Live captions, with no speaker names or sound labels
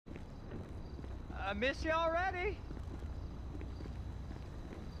I miss you already.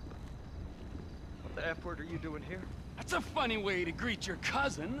 What the F word are you doing here? That's a funny way to greet your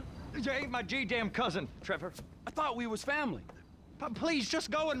cousin. You ain't my G-damn cousin, Trevor. I thought we was family. But please,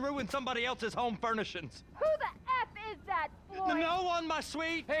 just go and ruin somebody else's home furnishings. Who the F is that, Floyd? No one, my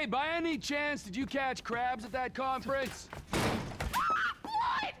sweet. Hey, by any chance, did you catch crabs at that conference?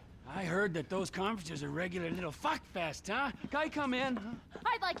 Floyd! I heard that those conferences are regular little fuck fest, huh? Guy, come in.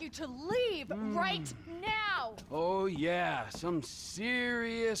 I'd like you to leave right now. Oh, yeah, some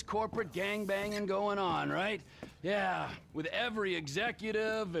serious corporate gangbanging going on, right? Yeah, with every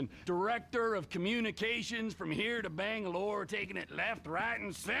executive and director of communications from here to Bangalore taking it left, right,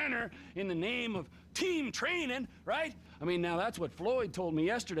 and center in the name of team training, right? I mean, now that's what Floyd told me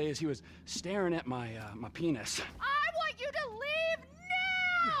yesterday as he was staring at my penis. I want you to leave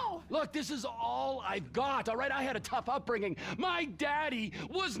now! Look, this is all I've got, all right? I had a tough upbringing. My daddy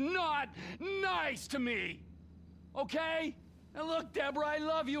was not nice to me, okay? Now look, Deborah, I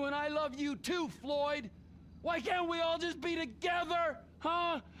love you, and I love you too, Floyd. Why can't we all just be together,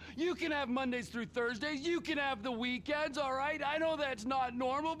 huh? You can have Mondays through Thursdays, you can have the weekends, all right? I know that's not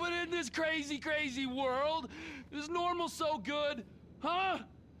normal, but in this crazy, crazy world, is normal so good, huh?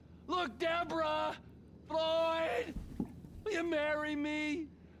 Look, Deborah, Floyd, will you marry me?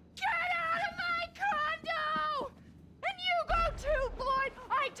 Get out of my condo! And you go too, Floyd!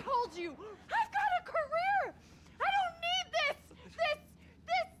 I told you, I've got a career! I don't need this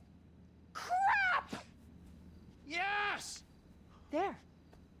crap! Yes! There.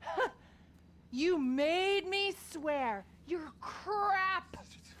 You made me swear. You're crap,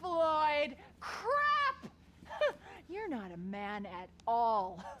 Floyd. Crap! You're not a man at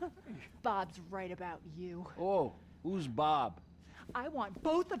all. Bob's right about you. Oh, who's Bob? I want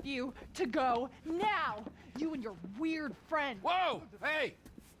both of you to go now. You and your weird friend. Whoa! Hey!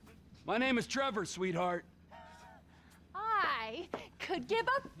 My name is Trevor, sweetheart. I could give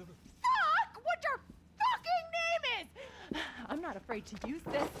a fuck what your fucking name is. I'm not afraid to use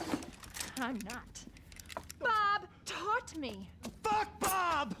this. I'm not. Bob taught me. Fuck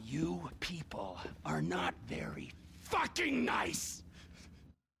Bob! You people are not very fucking nice!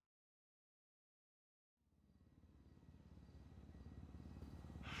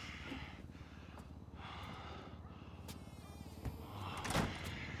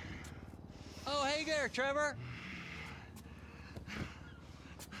 Oh, hey there, Trevor.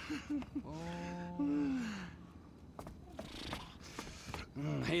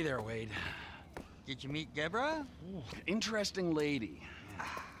 Hey there, Wade. Did you meet Deborah? Interesting lady.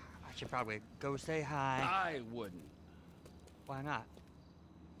 I should probably go say hi. I wouldn't. Why not?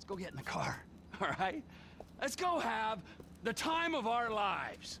 Let's go get in the car, all right? Let's go have the time of our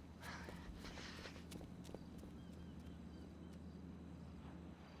lives.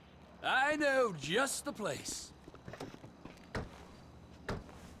 I know just the place.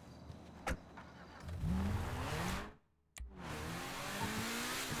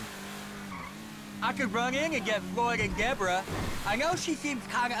 I could run in and get Floyd and Deborah. I know she seems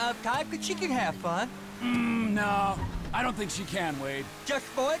kind of uptight, but she can have fun. No, I don't think she can, Wade. Just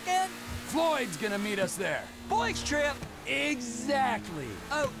Floyd then? Floyd's gonna meet us there. Boys trip. Exactly.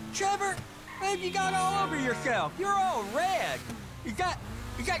 Oh, Trevor, man, you got all over yourself. You're all red. You got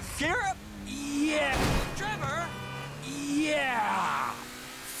syrup? Yeah. Trevor? Yeah.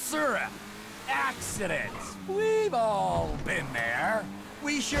 Syrup. Accidents. We've all been there.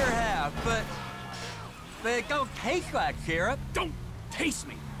 We sure have, but it don't taste like syrup. Don't taste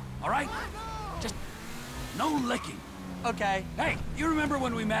me, all right? Just no licking. Okay. Hey, you remember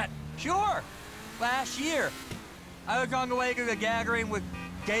when we met? Sure. Last year. I was on the way to the gathering with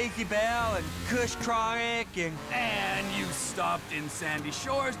Daisy Bell and Kush Chronic And you stopped in Sandy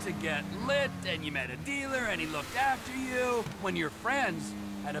Shores to get lit, and you met a dealer, and he looked after you when your friends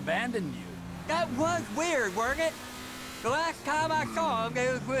had abandoned you. That was weird, wasn't it? The last time I saw them,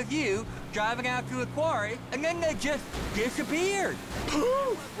 they was with you, driving out to the quarry, and then they just disappeared.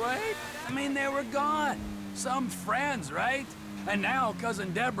 Poof, right? I mean, they were gone. Some friends, right? And now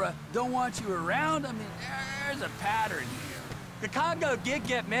Cousin Deborah don't want you around. I mean, there's a pattern here. The condo did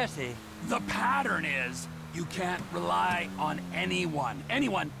get messy. The pattern is you can't rely on anyone.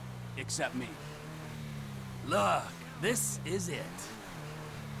 Anyone except me. Look, this is it.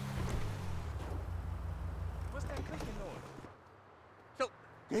 What's that clicking noise? So,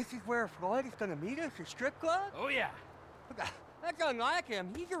 this is where Floyd is gonna meet us, a strip club? Oh, yeah. That's unlike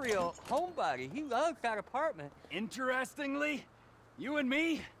him. He's a real homebody. He loves that apartment. Interestingly, you and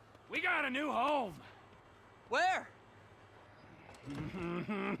me, we got a new home. Where?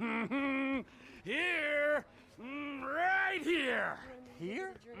 Here. Right here.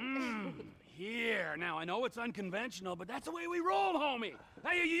 Here? Here. Now, I know it's unconventional, but that's the way we roll, homie.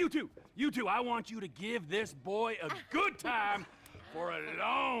 Hey, you two, I want you to give this boy a good time for a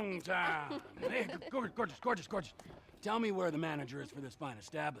long time. Hey, gorgeous. Tell me where the manager is for this fine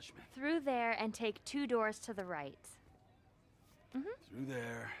establishment. Through there and take 2 doors to the right. Through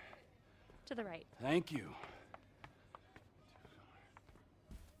there. To the right. Thank you.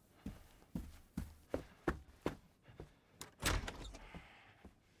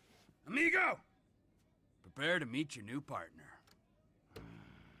 Amigo! Prepare to meet your new partner.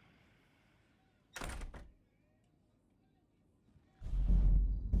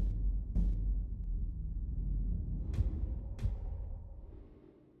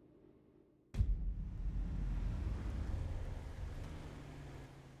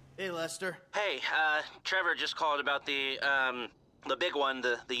 Hey, Lester. Hey, Trevor just called about the big one,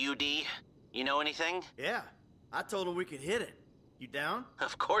 the UD. You know anything? Yeah, I told him we could hit it. You down?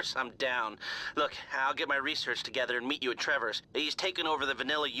 Of course I'm down. Look, I'll get my research together and meet you at Trevor's. He's taken over the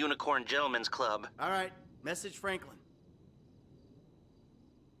Vanilla Unicorn Gentlemen's Club. All right, message Franklin.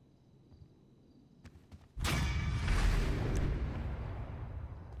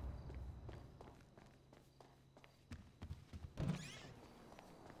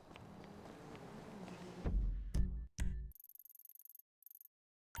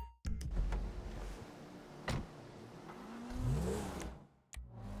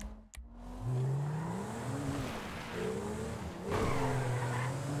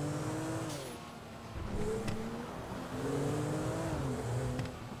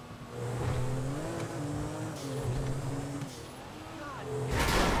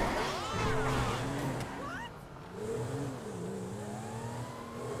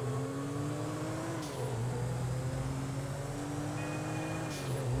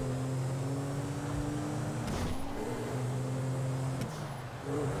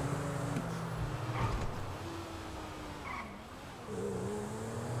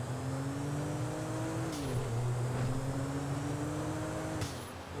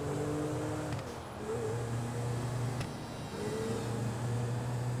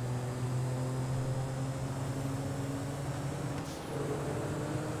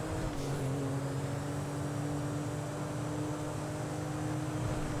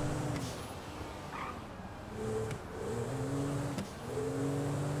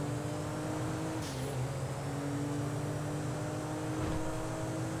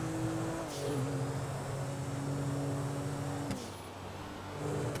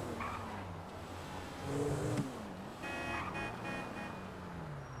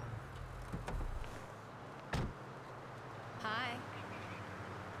 Hi.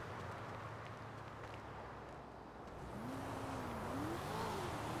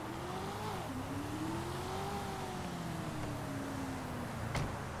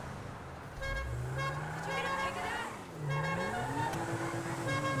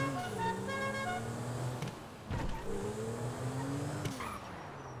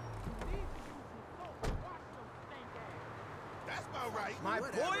 That's about right. My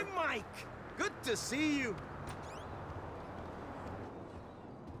boy Mike, good to see you.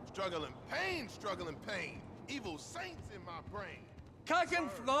 Struggling pain. Evil saints in my brain. Cousin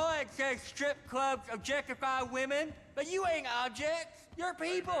Floyd says strip clubs objectify women, but you ain't objects. You're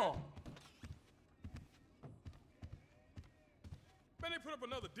people. Man, they put up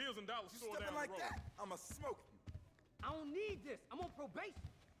another deals and dollars store down the road. I'ma smoke you. I don't need this. I'm on probation.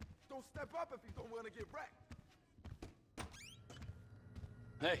 Don't step up if you don't want to get wrecked.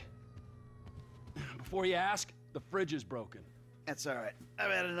 Hey, before you ask, the fridge is broken. That's all right.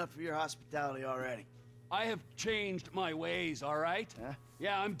 I've had enough of your hospitality already. I have changed my ways, all right? Huh?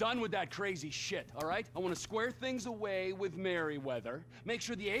 Yeah, I'm done with that crazy shit, all right? I want to square things away with Merryweather, make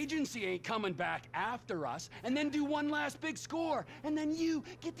sure the agency ain't coming back after us, and then do one last big score, and then you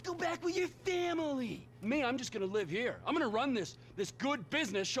get to go back with your family. Me, I'm just gonna live here. I'm gonna run this good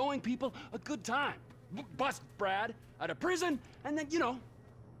business showing people a good time. Bust Brad out of prison, and then, you know,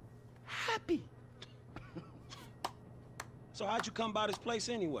 happy. So how'd you come by this place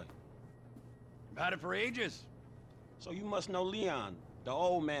anyway? I've had it for ages. So you must know Leon, the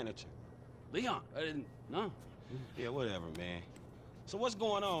old manager. Leon, I didn't know. Yeah, whatever, man. So what's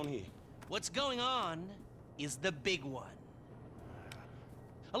going on here? What's going on is the big one.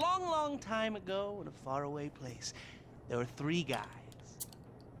 A long, long time ago in a faraway place, there were 3 guys.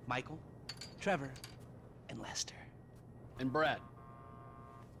 Michael, Trevor, and Lester. And Brad.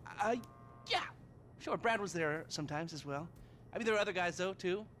 Yeah, sure, Brad was there sometimes as well. I mean, there were other guys, though,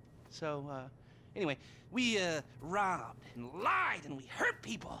 too. So, anyway, we, robbed and lied and we hurt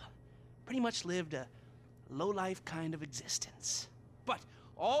people. Pretty much lived a low-life kind of existence. but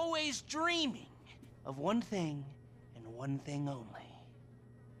always dreaming of one thing and one thing only.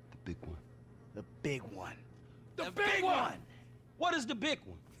 The big one. The big one. The big one! What is the big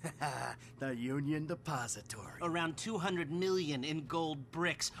one? The Union Depository. Around 200 million in gold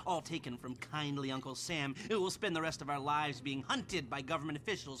bricks, all taken from kindly Uncle Sam, who will spend the rest of our lives being hunted by government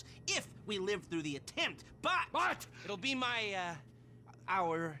officials if we live through the attempt. But it'll be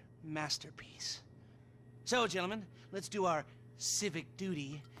our masterpiece. So, gentlemen, let's do our civic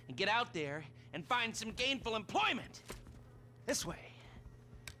duty and get out there and find some gainful employment. This way.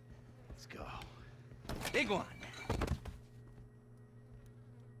 Let's go. Big one.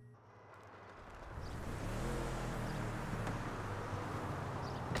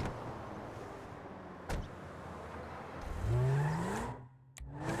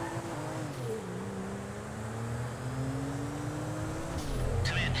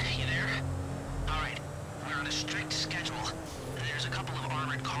 Strict schedule. There's a couple of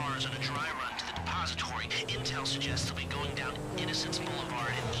armored cars on a dry run to the depository. Intel suggests they'll be going down Innocence Boulevard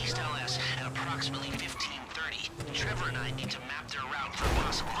in East LS at approximately 15:30. Trevor and I need to map their route for a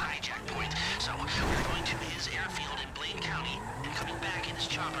possible hijack point. So we're going to his airfield in Blaine County and coming back in his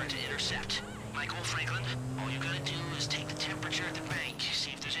chopper to intercept. Michael, Franklin, all you gotta do is take the temperature at the bank,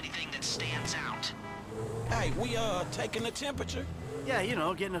 see if there's anything that stands out. Hey, we taking the temperature? Yeah, you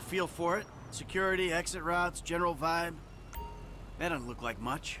know, getting a feel for it. Security, exit routes, general vibe. That doesn't look like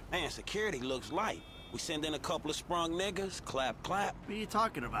much. Man, security looks light. We send in a couple of sprung niggas, clap, clap. What are you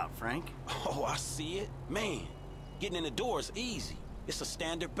talking about, Frank? Oh, I see it. Man, getting in the door is easy. It's a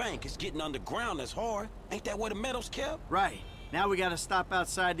standard bank. It's getting underground that's hard. Ain't that where the metal's kept? Right. Now we gotta stop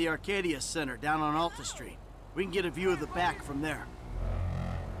outside the Arcadia Center down on Alta Street. We can get a view of the back from there.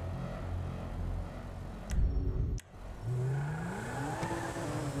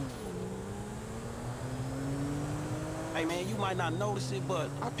 Hey man, you might not notice it, but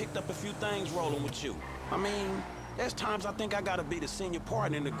I picked up a few things rolling with you. I mean, there's times I think I gotta be the senior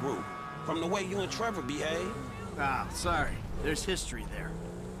partner in the group, from the way you and Trevor behave. Ah, sorry. There's history there.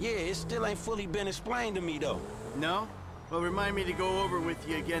 Yeah, it still ain't fully been explained to me though. No? Well, remind me to go over with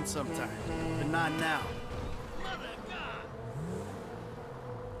you again sometime, but not now.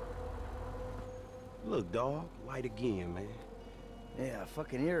 Look, dawg, light again, man. Yeah,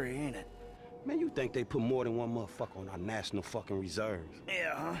 fucking eerie, ain't it? Man, you think they put more than one motherfucker on our national fucking reserves?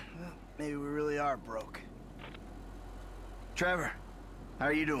 Yeah, huh? Well, maybe we really are broke. Trevor, how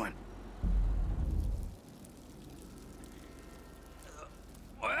are you doing?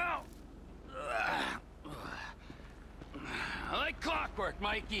 Well, like clockwork,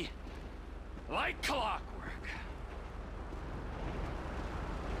 Mikey. Like clockwork.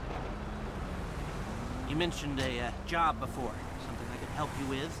 You mentioned a job before. Something I could help you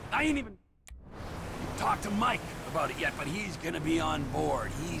with? I ain't even talked to Mike about it yet, but he's gonna be on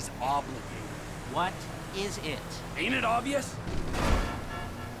board. He's obligated. What is it? Ain't it obvious?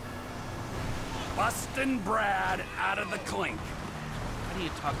 Bustin' Brad out of the clink. How do you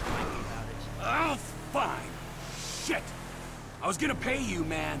talk to Mikey about it? Oh, fine. Shit. I was gonna pay you,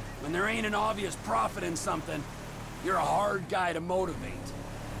 man. When there ain't an obvious profit in something, you're a hard guy to motivate.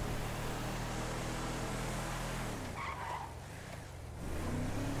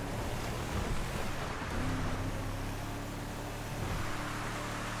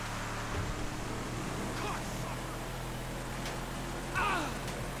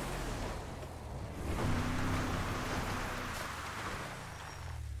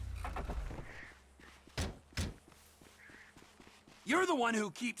 You're the one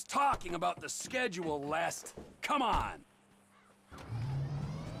who keeps talking about the schedule, Lest. Come on.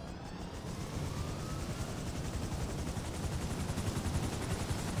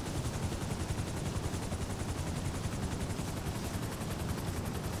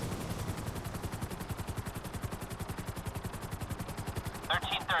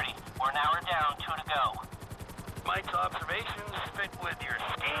 We're an hour down, 2 to go. Mike's observations fit with your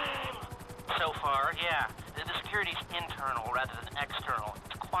scheme. So far, yeah. The security's internal rather than external.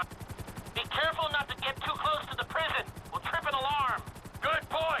 It's quite... Be careful not to get too close to the prison. We'll trip an alarm. Good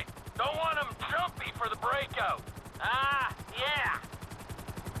point. Don't want him jumpy for the breakout. Ah, yeah.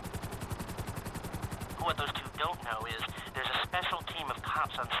 What those two don't know is there's a special team of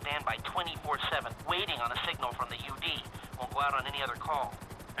cops on standby 24/7 waiting on a signal from the UD. Won't go out on any other call.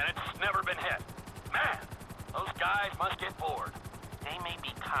 And it's never been hit. Man, those guys must get bored. They may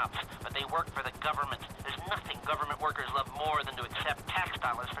be cops, but they work for the government. There's nothing government workers love more than to accept tax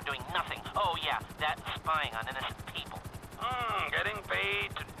dollars for doing nothing. Oh yeah, that's spying on innocent people. Getting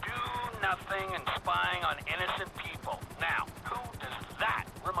paid to do nothing and spying on innocent people. Now, who does that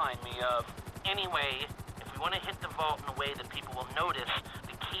remind me of? Anyway, if we want to hit the default in a way that people will notice,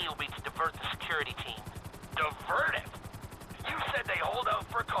 the key will be to divert the security team. Divert it? You said they hold out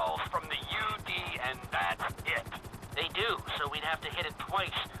for calls from the UD and that's it. They do, so we'd have to hit it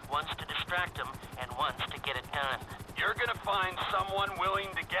twice, once to distract them and once to get it done. You're gonna find someone willing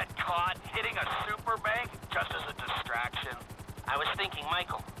to get caught hitting a super bank just as a distraction? I was thinking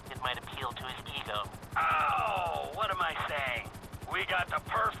Michael. It might appeal to his ego. Oh, what am I saying? We got the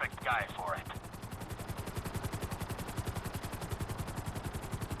perfect guy for it.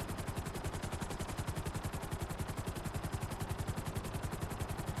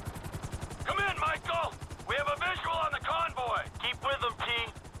 Come in, Michael! We have a visual on the convoy! Keep with them, T.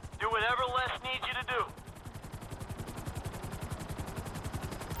 Do whatever Les needs you to do.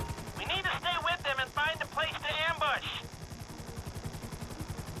 We need to stay with them and find a place to ambush.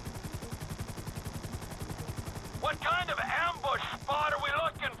 What kind of ambush spot are we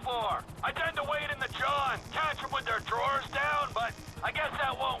looking for? I tend to wait in the John, catch them with their drawers down, but I guess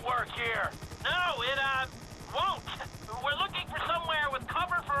that won't work here. No, it, won't. We're looking for somewhere with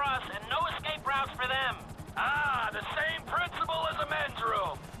cover for us and no escape routes for them. Ah, the same principle as a men's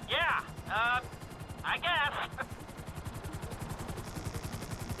room. Yeah, I guess.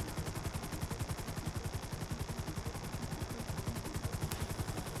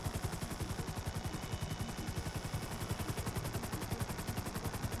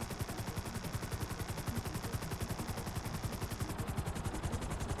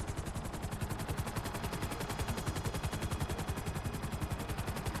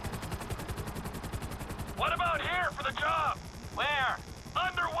 What about here for the job? Where?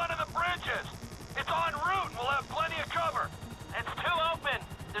 Under one of the bridges. It's en route and we'll have plenty of cover. It's too open.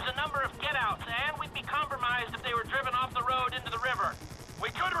 There's a number of get-outs, and we'd be compromised if they were driven off the road into the river.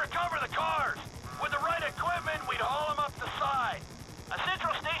 We could recover the cars. With the right equipment, we'd haul them up the side. A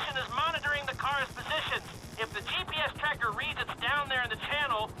central station is monitoring the car's positions. If the GPS tracker reads it's down there in the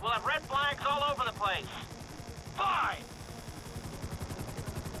channel, we'll have red flags all over the place. Fine!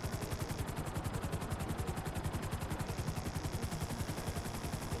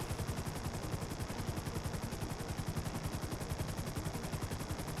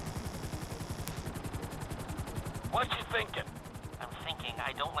 What you thinking? I'm thinking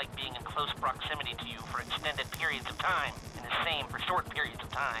I don't like being in close proximity to you for extended periods of time, and the same for short periods of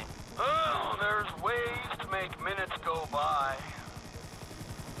time. Oh, there's ways to make minutes go by.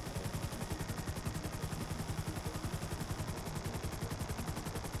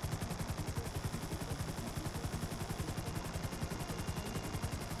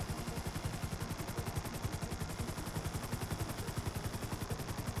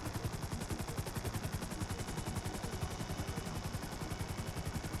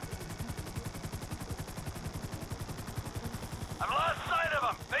 I've lost sight of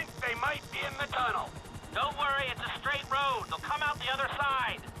them. Think they might be in the tunnel. Don't worry, it's a straight road. They'll come out the other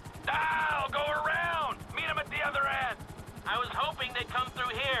side. Ah, I'll go around. Meet them at the other end. I was hoping they'd come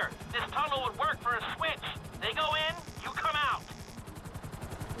through here. This tunnel would work for a switch. They go in, you come out.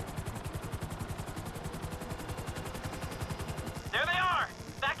 There they are,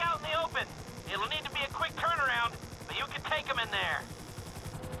 back out in the open. It'll need to be a quick turnaround, but you can take them in there.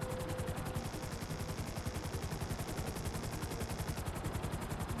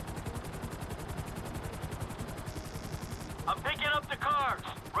 I'm picking up the cars.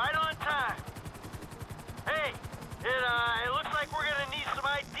 Right on time. Hey, it looks like we're gonna need some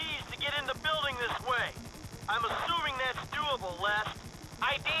IDs to get in the building this way. I'm assuming that's doable, Les.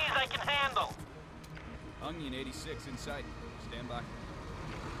 IDs I can handle. Onion 86 in sight. Stand by.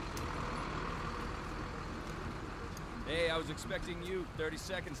 Hey, I was expecting you 30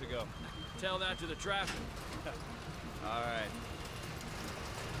 seconds ago. Tell that to the traffic. All right.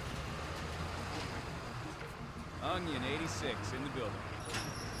 Onion 86 in the building.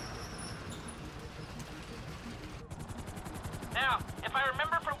 Now, if I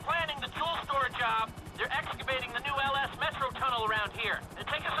remember from planning the jewel store job, they're excavating the new LS Metro tunnel around here. They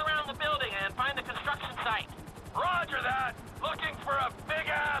take us around the building and find the construction site. Roger that. Looking for a big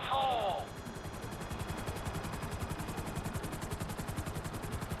asshole.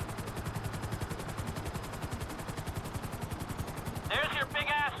 There's your big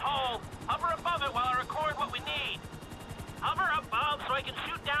ass hole. Hover above it while I record what we need. Hover above so I can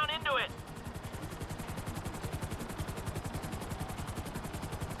shoot down into it.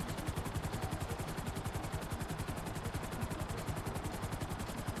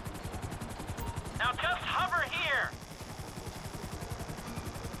 Now just hover here.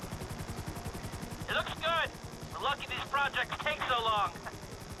 It looks good. We're lucky these projects take so long.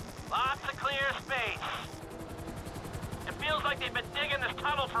 Lots of clear space. It feels like they've been digging this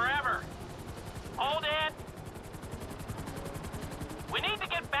tunnel forever. Hold it. We need to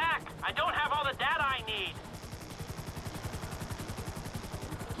get back. I don't have all the data I need.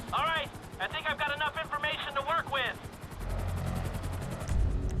 All right, I think I've got enough information to work with.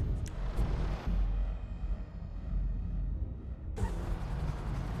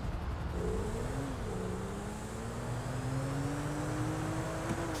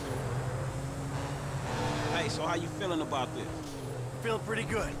 Hey, so how you feeling about this? Feeling pretty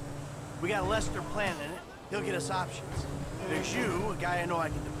good. We got Lester planning it. He'll get us options. There's you, a guy I know I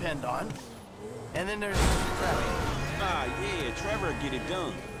can depend on. And then there's Trevor. Ah, yeah, Trevor will get it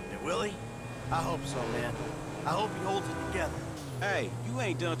done. Yeah, will he? I hope so, man. I hope he holds it together. Hey, you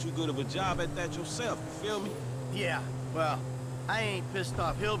ain't done too good of a job at that yourself, you feel me? Yeah, well, I ain't pissed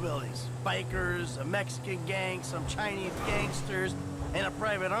off hillbillies, bikers, a Mexican gang, some Chinese gangsters, and a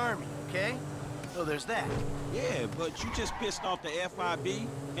private army, okay? So there's that. Yeah, but you just pissed off the FIB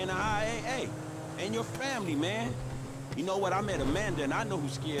and the IAA. And your family, man. You know what, I met Amanda and I know who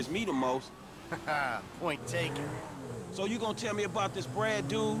scares me the most. Point taken. So you gonna tell me about this Brad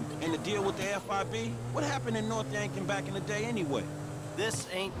dude and the deal with the FIB? What happened in North Yankton back in the day anyway? This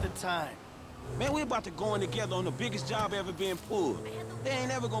ain't the time. Man, we about to go in together on the biggest job ever being pulled. There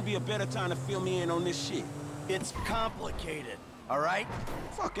ain't ever gonna be a better time to fill me in on this shit. It's complicated, all right?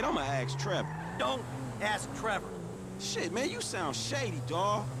 Fuck it, I'ma ask Trevor. Don't ask Trevor. Shit, man, you sound shady,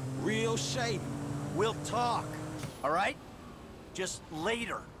 dawg. Real shady. We'll talk, all right? Just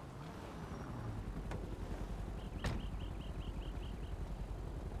later.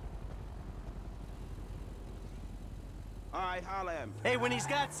 All right, holla at me. Hey, when he's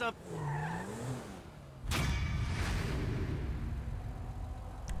got some...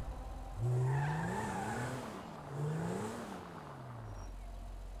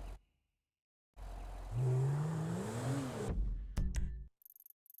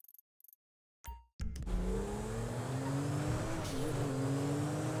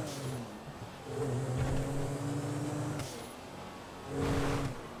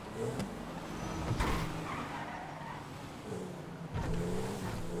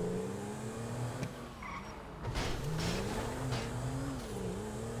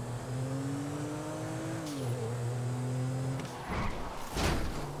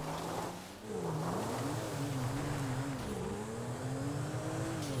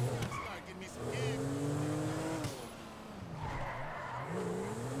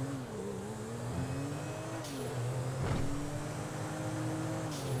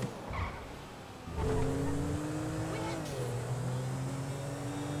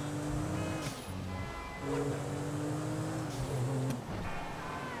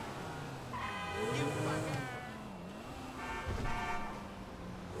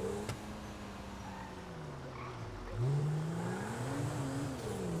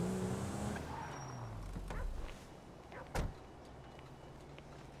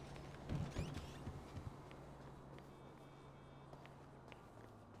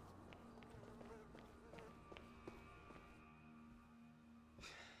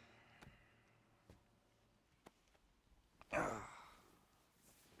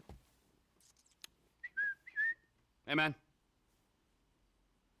 Hey, man.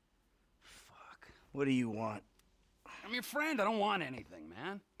 Fuck. What do you want? I'm your friend. I don't want anything,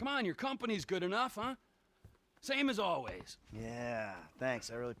 man. Come on, your company's good enough, huh? Same as always. Yeah, thanks.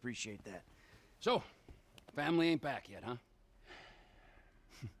 I really appreciate that. So, family ain't back yet, huh?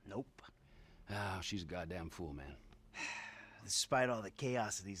 Nope. Oh, she's a goddamn fool, man. Despite all the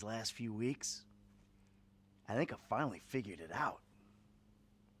chaos of these last few weeks, I think I finally figured it out.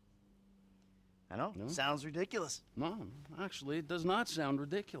 I know, No? sounds ridiculous. No, actually, it does not sound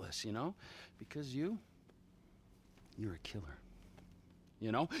ridiculous, you know? Because you're a killer.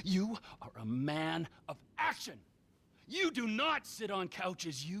 You know? You are a man of action. You do not sit on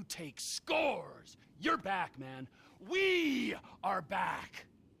couches, you take scores. You're back, man. We are back.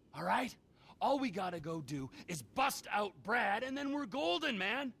 All right? All we gotta go do is bust out Brad, and then we're golden,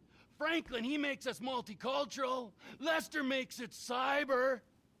 man. Franklin, he makes us multicultural. Lester makes it cyber.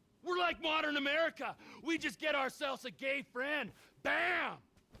 We're like modern America. We just get ourselves a gay friend. Bam!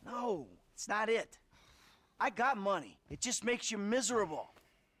 No, it's not it. I got money. It just makes you miserable.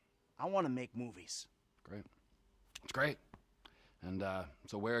 I want to make movies. Great. It's great. And,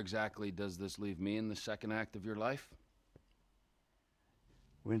 so where exactly does this leave me in the second act of your life?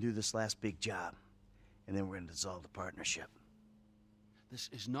 We're gonna do this last big job, and then we're gonna dissolve the partnership. This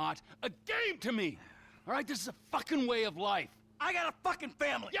is not a game to me! All right? This is a fucking way of life. I got a fucking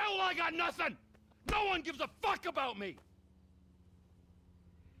family! Yeah, well, I got nothing! No one gives a fuck about me!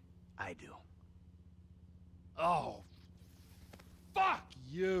 I do. Oh, fuck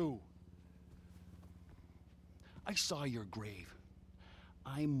you! I saw your grave.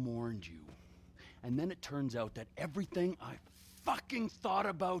 I mourned you. And then it turns out that everything I fucking thought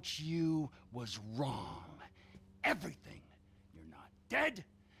about you was wrong. Everything. You're not dead,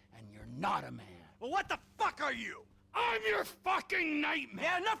 and you're not a man. Well, what the fuck are you? I'm your fucking nightmare!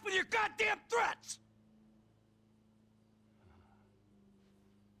 Yeah, enough with your goddamn threats!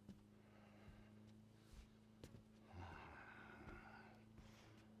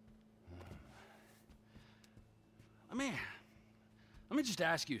 Let me just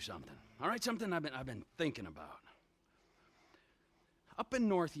ask you something, all right? Something I've been thinking about. Up in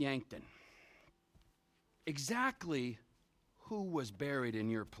North Yankton, exactly who was buried in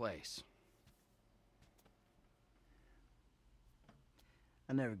your place?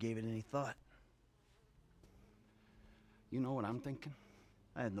 I never gave it any thought. You know what I'm thinking?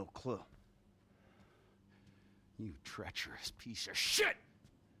 I had no clue. You treacherous piece of shit!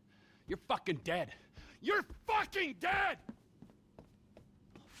 You're fucking dead. You're fucking dead!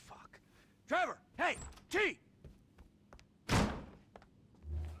 Oh, fuck. Trevor! Hey! T!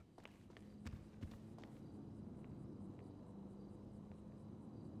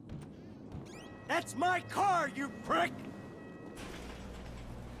 That's my car, you prick!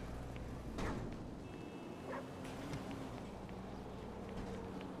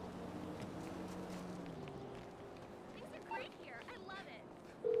 Things are great here. I love it.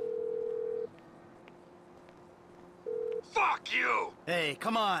 Fuck you! Hey,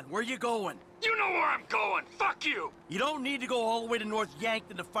 come on, where you going? You know where I'm going! Fuck you! You don't need to go all the way to North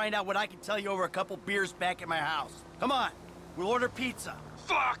Yankton to find out what I can tell you over a couple beers back at my house. Come on, we'll order pizza.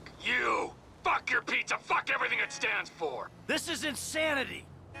 Fuck you! Fuck your pizza! Fuck everything it stands for! This is insanity!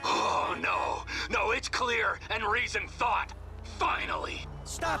 Oh, no! No, it's clear and reasoned thought! Finally!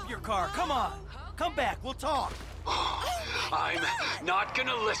 Stop your car, come on! Come back, we'll talk! I'm not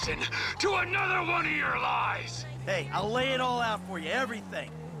gonna listen to another one of your lies! Hey, I'll lay it all out for you,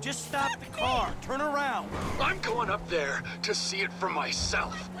 everything. Just stop the car, turn around. I'm going up there to see it for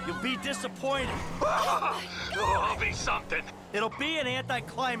myself. You'll be disappointed. Oh, I'll be something. It'll be an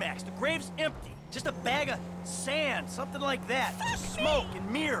anticlimax. The grave's empty. Just a bag of sand, something like that. Just smoke and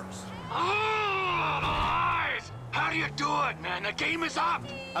mirrors. Oh, lies! How do you do it, man? The game is up!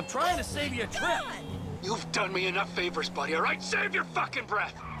 I'm trying to save you a trip. You've done me enough favors, buddy, all right? Save your fucking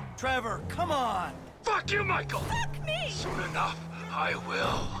breath! Trevor, come on! Fuck you, Michael! Fuck me! Soon enough, I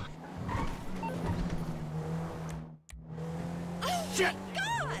will. Oh, shit!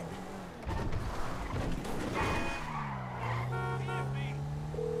 God!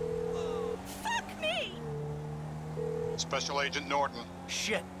 Fuck me! Special Agent Norton.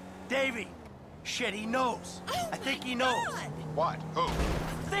 Shit. Davey! Shit, he knows. Oh, I think he knows. What? Who?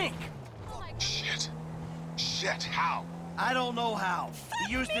 Think! Shit. Shit, how? I don't know how.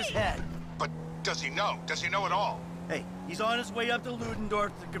 He used his head. But does he know? Does he know at all? Hey, he's on his way up to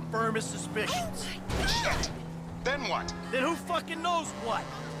Ludendorff to confirm his suspicions. Shit! Then what? Then who fucking knows what?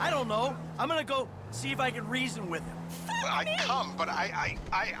 I don't know. I'm gonna go see if I can reason with him. I'd come, but I...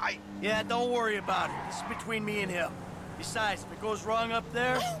 Yeah, don't worry about it. This is between me and him. Besides, if it goes wrong up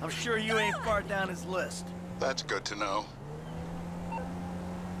there, I'm sure you ain't far down his list. That's good to know.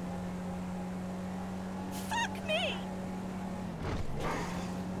 Fuck me!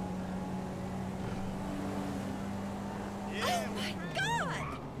 Oh my God!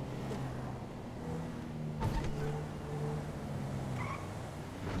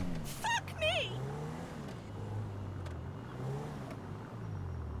 Fuck me!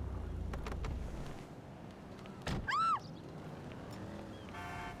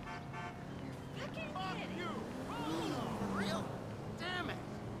 Fucking kidding. Real? Damn it!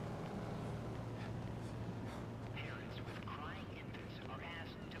 Parents with crying infants are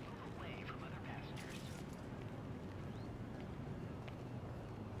asked to move away from other passengers.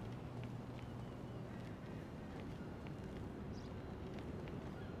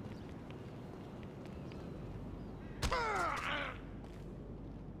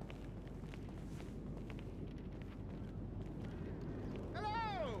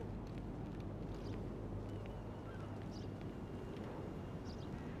 Hello!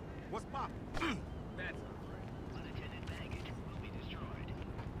 What's poppin'? That's not right. Unattended baggage will be destroyed.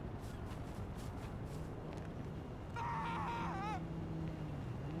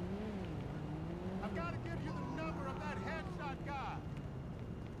 I've got to give you the number of that headshot guy.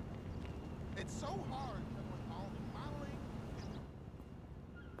 It's so hard with all the modeling.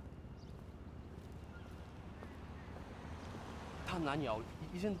 他男友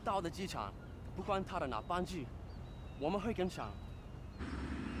已经到了机场，不管他的哪班机，我们会跟上。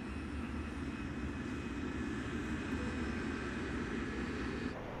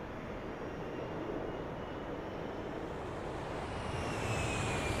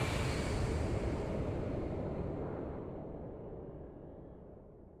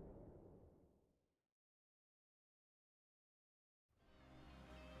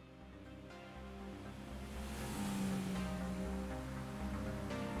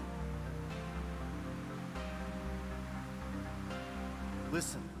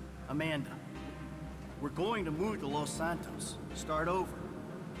Listen, Amanda. We're going to move to Los Santos. Start over.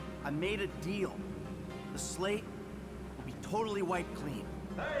 I made a deal. The slate will be totally wiped clean.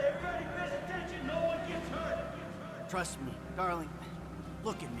 Hey, everybody pays attention. No one gets hurt. Trust me, darling.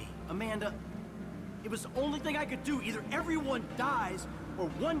 Look at me. Amanda, it was the only thing I could do. Either everyone dies or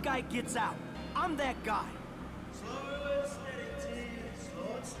one guy gets out. I'm that guy. Slow and steady, T.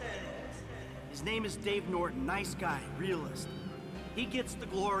 Slow and steady. His name is Dave Norton. Nice guy, realist. He gets the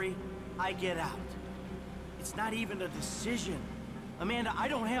glory, I get out. It's not even a decision. Amanda, I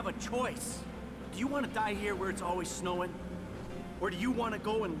don't have a choice. Do you want to die here where it's always snowing? Or do you want to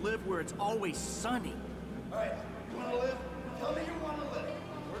go and live where it's always sunny? All right, you want to live? Tell me you want to live.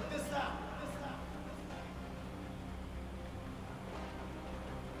 Work this out.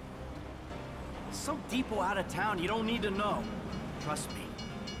 Some depot out of town you don't need to know. Trust me,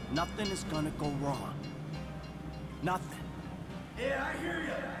 nothing is gonna go wrong. Nothing. Yeah, I hear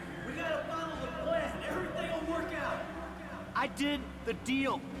you. We gotta follow the plan. Everything will work out. I did the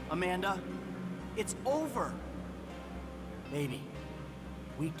deal, Amanda. It's over. Baby,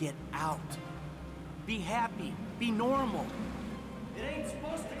 we get out. Be happy. Be normal. It ain't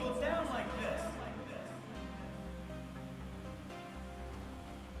supposed to go down like this.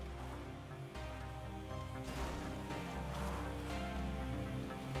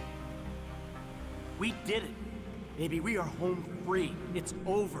 We did it. Baby, we are home free. It's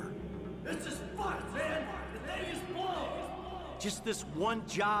over. This is fucked, man. The thing is blown. Just this one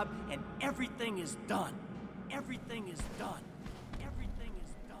job and everything is done. Everything is done. Everything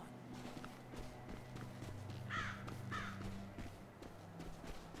is done.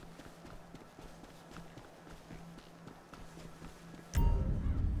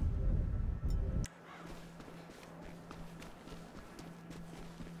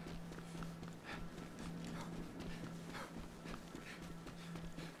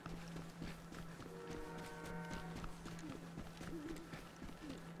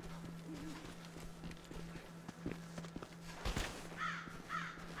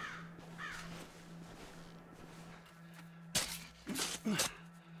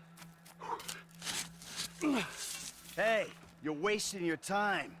 Hey, you're wasting your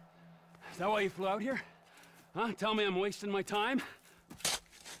time. Is that why you flew out here? Huh? Tell me I'm wasting my time?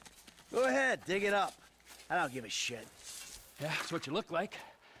 Go ahead, dig it up. I don't give a shit. Yeah, that's what you look like.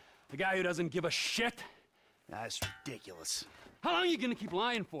 The guy who doesn't give a shit. That's ridiculous. How long are you gonna keep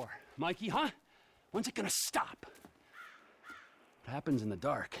lying for, Mikey, huh? When's it gonna stop? What happens in the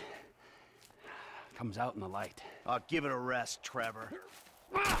dark comes out in the light. Oh, give it a rest, Trevor.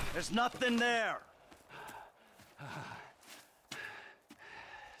 There's nothing there.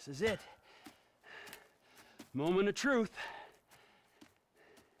 This is it. Moment of truth.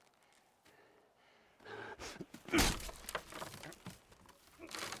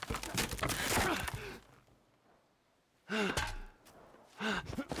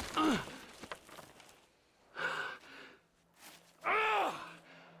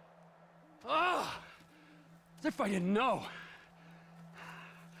 As if I didn't know.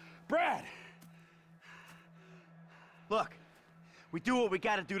 Brad! Look, we do what we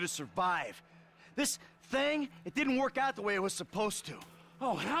gotta do to survive. This thing, it didn't work out the way it was supposed to.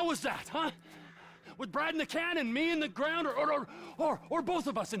 Oh, and how was that, huh? With Brad in the can and me in the ground, or both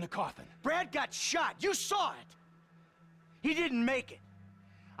of us in the coffin? Brad got shot. You saw it. He didn't make it.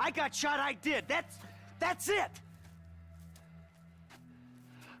 I got shot. I did. That's it.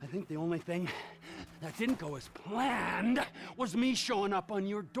 I think the only thing that didn't go as planned was me showing up on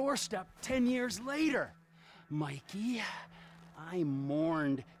your doorstep 10 years later. Mikey, I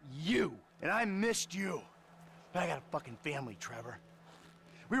mourned you. And I missed you. But I got a fucking family, Trevor.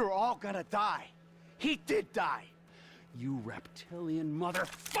 We were all gonna die. He did die. You reptilian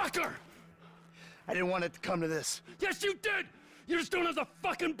motherfucker! I didn't want it to come to this. Yes, you did! You just don't have the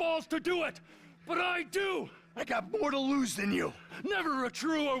fucking balls to do it! But I do! I got more to lose than you. Never a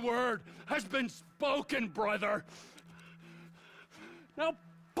truer word has been spoken, brother. Now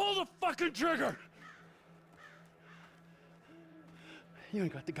pull the fucking trigger! You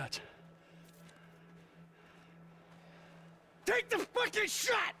ain't got the guts. Take the fucking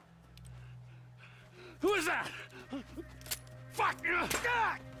shot! Who is that? Fuck!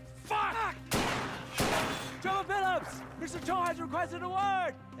 God! Fuck! Trevor Phillips! Mr. Cho has requested a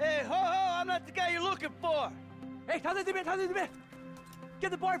word! Hey, ho ho! I'm not the guy you're looking for! Hey,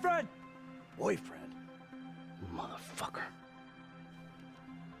 get the boyfriend! Boyfriend? Motherfucker.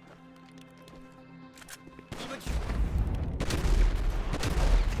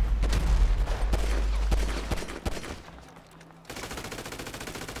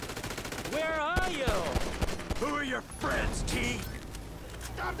 Where are you? Who are your friends, T?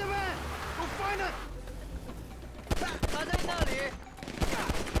 Stop the man! Go find him! 他在那里。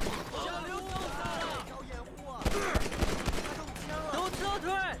小刘受伤了。搞掩护啊！他中枪了。都撤退！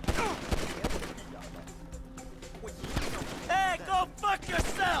 Hey, go fuck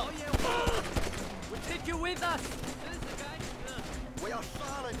yourself! We'll take you with us. 我要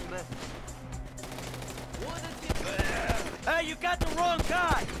杀了你们！ Hey, you got the wrong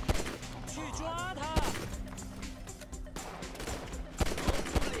guy! 去抓他！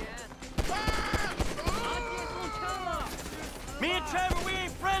 Me and Trevor, we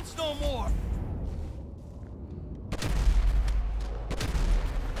ain't friends no more!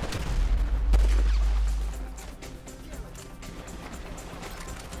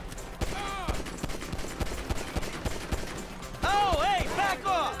 Oh, hey, back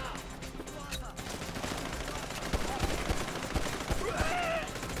off!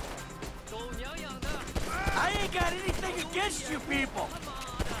 I ain't got anything against you people!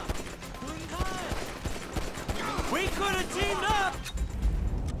 We could have teamed up!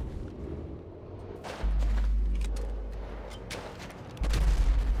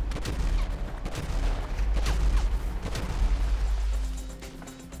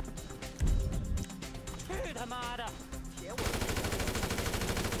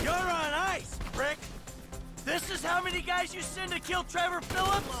 You're on ice, prick! This is how many guys you send to kill Trevor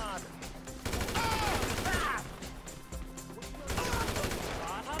Phillips?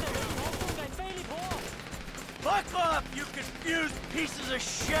 Fuck off, you confused pieces of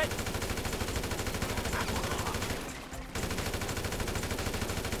shit!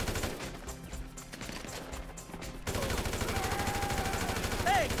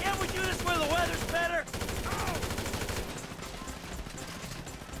 Hey, can't we do this where the weather's better?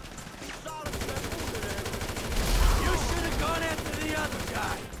 You should have gone after the other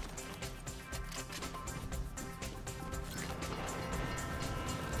guy.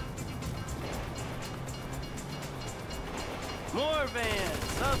 More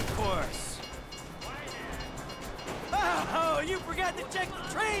vans, of course. Oh, you forgot to check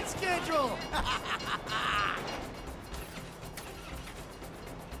the train schedule!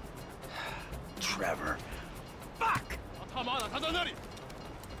 Trevor. Fuck!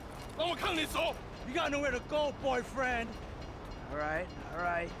 You got nowhere to go, boyfriend. All right.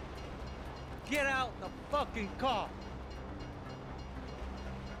 Get out the fucking car.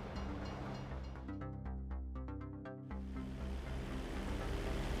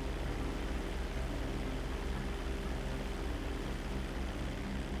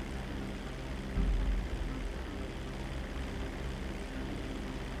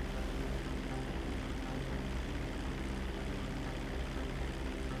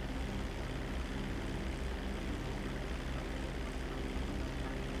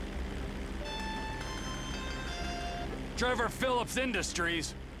 Trevor Phillips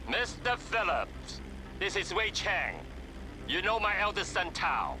Industries. Mr. Phillips, this is Wei Chang. You know my eldest son,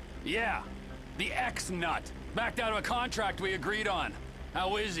 Tao? Yeah, the ex-nut. Backed out of a contract we agreed on.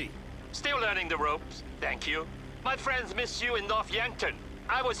 How is he? Still learning the ropes, thank you. My friends miss you in North Yankton.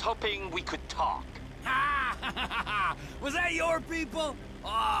 I was hoping we could talk. Was that your people?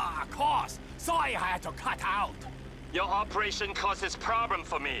 Ah, of course. Sorry I had to cut out. Your operation causes problem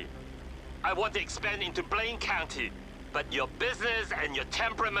for me. I want to expand into Blaine County, but your business and your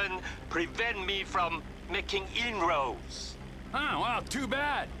temperament prevent me from making inroads. Huh, well, too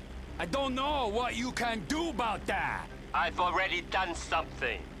bad. I don't know what you can do about that. I've already done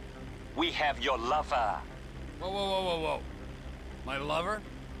something. We have your lover. Whoa. My lover?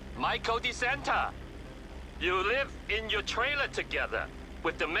 Michael DeSanta. You live in your trailer together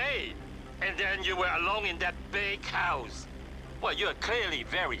with the maid, and then you were alone in that big house. Well, you're clearly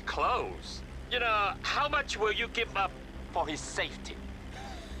very close. You know, how much will you give up for his safety?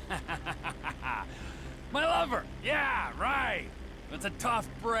 My lover! Yeah, right! It's a tough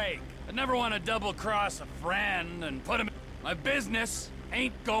break. I never want to double-cross a friend and put him in... My business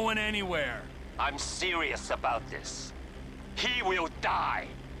ain't going anywhere. I'm serious about this. He will die.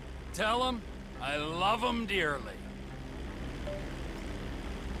 Tell him I love him dearly.